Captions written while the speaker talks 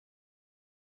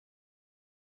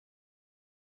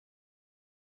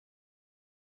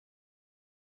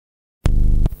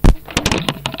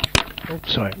Oh,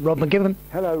 sorry, Rob McGibbon.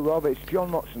 Hello, Rob. It's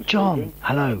John Motson John, speaking.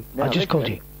 hello. Now, I just called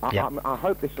you. I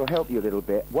hope this will help you a little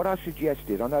bit. What I suggest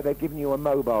is, I know they've given you a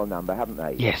mobile number, haven't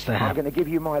they? Yes, they have. I'm going to give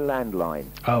you my landline.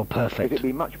 Oh, perfect. It'd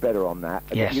be much better on that.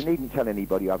 Yes. You needn't tell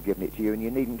anybody I've given it to you, and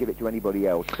you needn't give it to anybody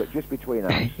else, but just between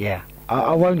us. Yeah.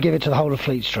 I won't give it to the whole of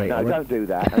Fleet Street. No, don't do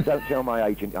that, and don't tell my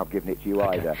agent I've given it to you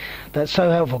either. That's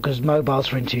so helpful, because mobiles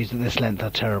for interviews at this length are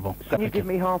terrible. Can you give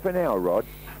me half an hour, Rod?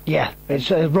 Yeah, it's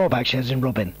Rob, actually, as in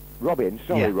Robin. Robin,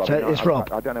 sorry, Yeah, Robin. so it's Rob.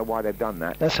 I don't know why they've done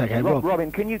that. That's okay, Rob.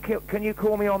 Robin, can you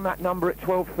call me on that number at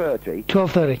 12:30?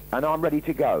 12:30. And I'm ready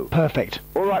to go. Perfect.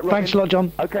 All right, Robin. Thanks a lot,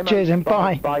 John. Okay, mate. Cheers, and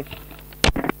bye. Bye.